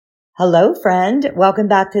Hello, friend. Welcome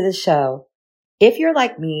back to the show. If you're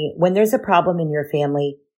like me, when there's a problem in your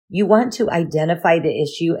family, you want to identify the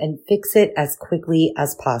issue and fix it as quickly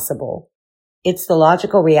as possible. It's the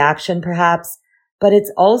logical reaction, perhaps, but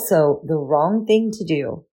it's also the wrong thing to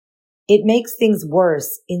do. It makes things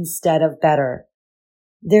worse instead of better.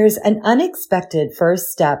 There's an unexpected first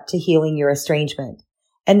step to healing your estrangement.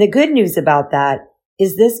 And the good news about that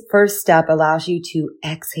is this first step allows you to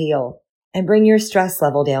exhale and bring your stress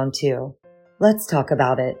level down too. Let's talk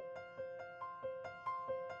about it.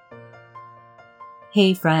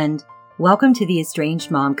 Hey friend, welcome to the Estranged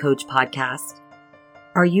Mom Coach podcast.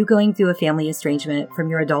 Are you going through a family estrangement from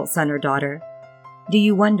your adult son or daughter? Do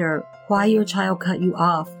you wonder why your child cut you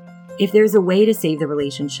off, if there's a way to save the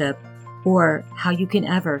relationship, or how you can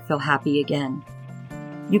ever feel happy again?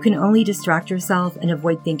 You can only distract yourself and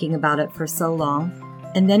avoid thinking about it for so long,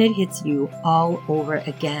 and then it hits you all over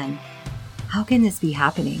again. How can this be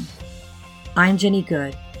happening? I'm Jenny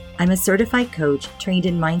Good. I'm a certified coach trained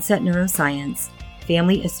in mindset neuroscience,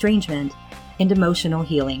 family estrangement, and emotional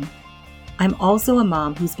healing. I'm also a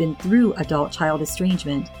mom who's been through adult-child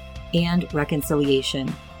estrangement and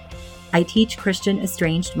reconciliation. I teach Christian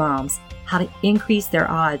estranged moms how to increase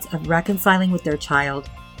their odds of reconciling with their child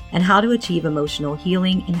and how to achieve emotional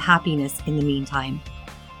healing and happiness in the meantime.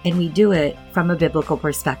 And we do it from a biblical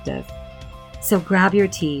perspective. So grab your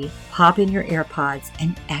tea, pop in your AirPods,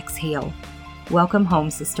 and exhale. Welcome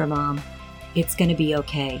home, Sister Mom. It's going to be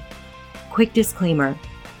okay. Quick disclaimer,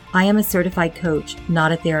 I am a certified coach,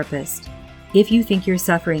 not a therapist. If you think you're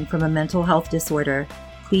suffering from a mental health disorder,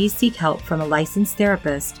 please seek help from a licensed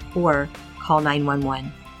therapist or call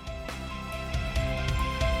 911.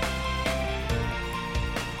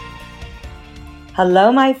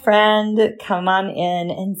 Hello, my friend. Come on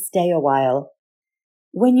in and stay a while.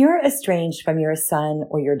 When you're estranged from your son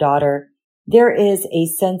or your daughter, there is a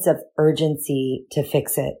sense of urgency to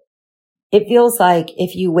fix it. It feels like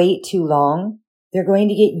if you wait too long, they're going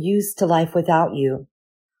to get used to life without you.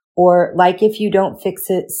 Or like if you don't fix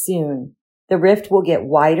it soon, the rift will get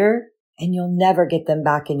wider and you'll never get them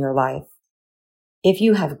back in your life. If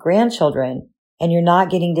you have grandchildren and you're not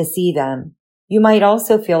getting to see them, you might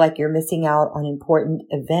also feel like you're missing out on important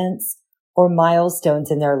events or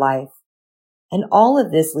milestones in their life. And all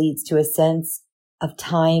of this leads to a sense of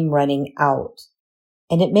time running out.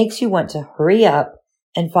 And it makes you want to hurry up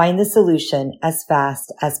and find the solution as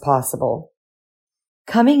fast as possible.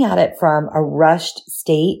 Coming at it from a rushed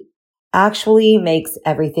state actually makes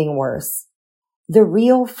everything worse. The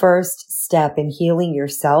real first step in healing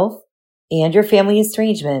yourself and your family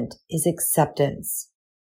estrangement is acceptance.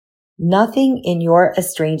 Nothing in your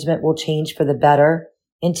estrangement will change for the better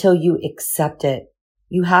until you accept it.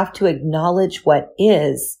 You have to acknowledge what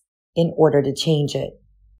is in order to change it.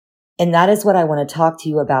 And that is what I want to talk to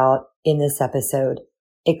you about in this episode,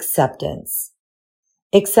 acceptance.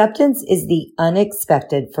 Acceptance is the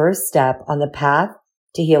unexpected first step on the path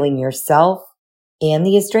to healing yourself and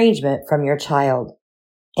the estrangement from your child.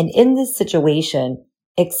 And in this situation,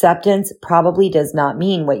 acceptance probably does not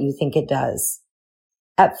mean what you think it does.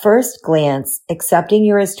 At first glance, accepting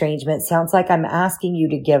your estrangement sounds like I'm asking you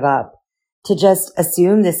to give up, to just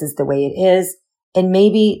assume this is the way it is, and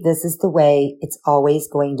maybe this is the way it's always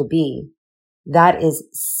going to be. That is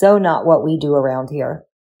so not what we do around here.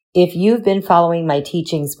 If you've been following my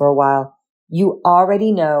teachings for a while, you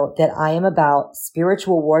already know that I am about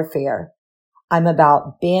spiritual warfare. I'm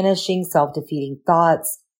about banishing self-defeating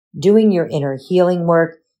thoughts, doing your inner healing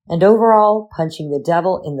work, and overall punching the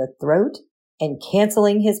devil in the throat and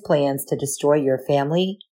canceling his plans to destroy your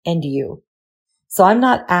family and you. So I'm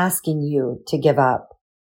not asking you to give up.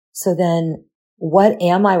 So then what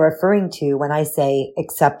am I referring to when I say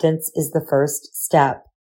acceptance is the first step?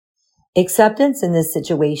 Acceptance in this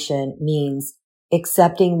situation means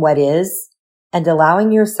accepting what is and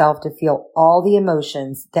allowing yourself to feel all the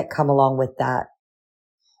emotions that come along with that.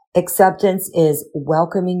 Acceptance is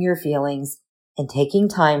welcoming your feelings and taking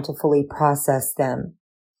time to fully process them.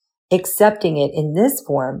 Accepting it in this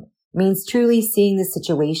form means truly seeing the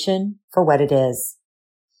situation for what it is.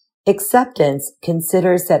 Acceptance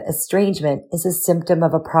considers that estrangement is a symptom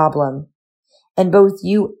of a problem, and both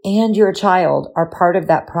you and your child are part of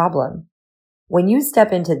that problem. When you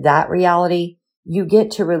step into that reality, you get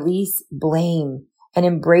to release blame and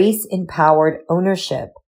embrace empowered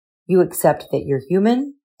ownership. You accept that you're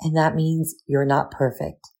human, and that means you're not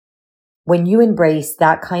perfect. When you embrace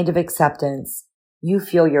that kind of acceptance, you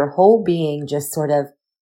feel your whole being just sort of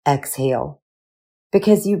exhale,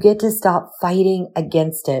 because you get to stop fighting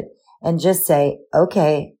against it and just say,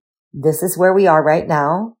 okay, this is where we are right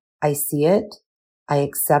now. I see it. I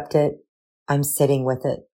accept it. I'm sitting with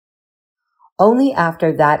it. Only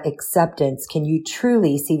after that acceptance can you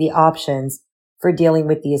truly see the options for dealing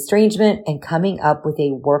with the estrangement and coming up with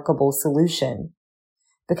a workable solution.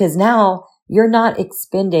 Because now you're not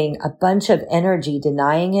expending a bunch of energy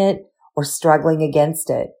denying it or struggling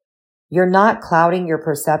against it. You're not clouding your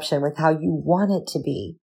perception with how you want it to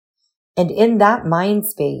be. And in that mind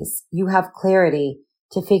space, you have clarity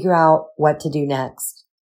to figure out what to do next.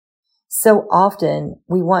 So often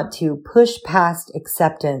we want to push past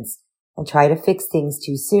acceptance and try to fix things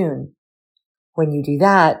too soon. When you do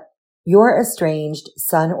that, your estranged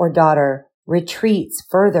son or daughter retreats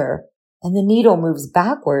further and the needle moves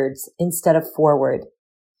backwards instead of forward.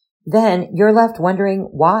 Then you're left wondering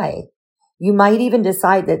why. You might even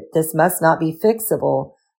decide that this must not be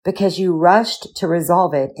fixable because you rushed to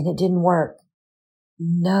resolve it and it didn't work.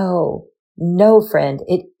 No, friend,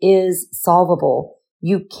 it is solvable.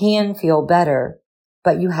 You can feel better,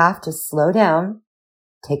 but you have to slow down,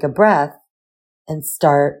 take a breath, and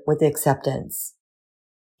start with acceptance.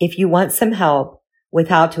 If you want some help with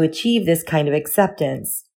how to achieve this kind of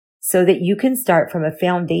acceptance so that you can start from a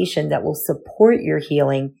foundation that will support your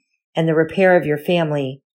healing and the repair of your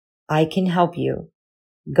family, I can help you.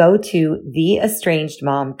 Go to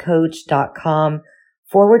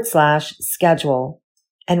theestrangedmomcoach.com/schedule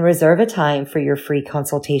and reserve a time for your free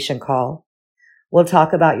consultation call. We'll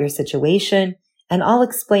talk about your situation and I'll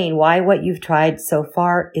explain why what you've tried so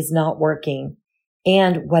far is not working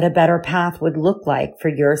and what a better path would look like for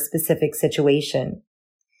your specific situation.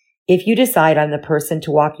 If you decide I'm the person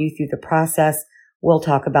to walk you through the process, we'll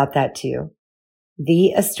talk about that too.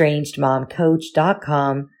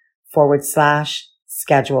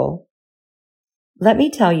 theestrangedmomcoach.com/schedule. Let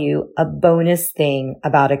me tell you a bonus thing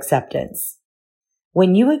about acceptance.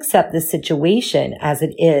 When you accept the situation as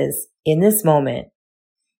it is in this moment,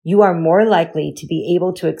 you are more likely to be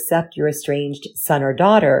able to accept your estranged son or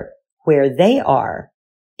daughter where they are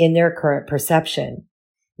in their current perception.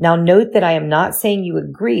 Now note that I am not saying you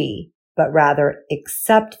agree, but rather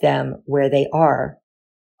accept them where they are.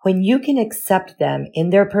 When you can accept them in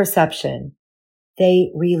their perception,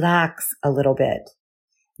 they relax a little bit.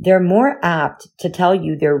 They're more apt to tell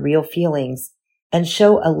you their real feelings and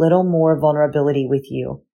show a little more vulnerability with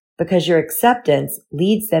you because your acceptance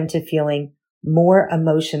leads them to feeling more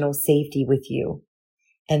emotional safety with you.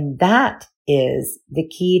 And that is the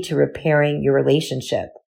key to repairing your relationship,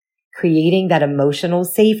 creating that emotional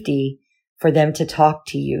safety for them to talk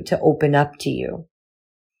to you, to open up to you.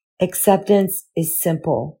 Acceptance is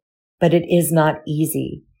simple, but it is not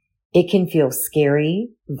easy. It can feel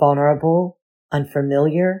scary, vulnerable,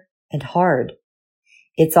 unfamiliar, and hard.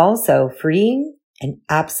 It's also freeing and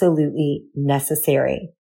absolutely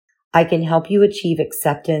necessary. I can help you achieve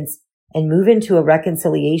acceptance and move into a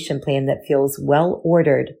reconciliation plan that feels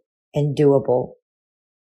well-ordered and doable.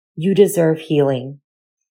 You deserve healing.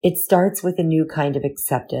 It starts with a new kind of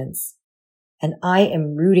acceptance. And I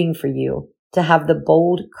am rooting for you to have the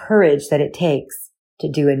bold courage that it takes to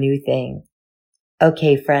do a new thing.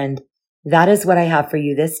 Okay, friend, that is what I have for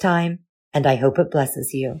you this time, and I hope it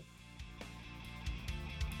blesses you.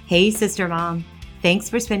 Hey, Sister Mom. Thanks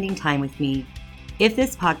for spending time with me. If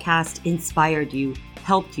this podcast inspired you,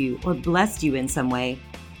 helped you, or blessed you in some way,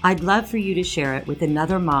 I'd love for you to share it with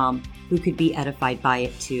another mom who could be edified by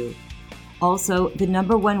it too. Also, the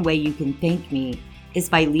number one way you can thank me is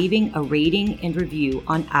by leaving a rating and review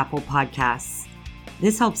on Apple Podcasts.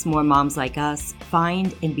 This helps more moms like us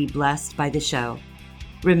find and be blessed by the show.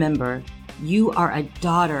 Remember, you are a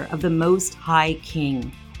daughter of the Most High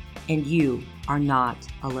King, and you are not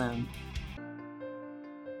alone.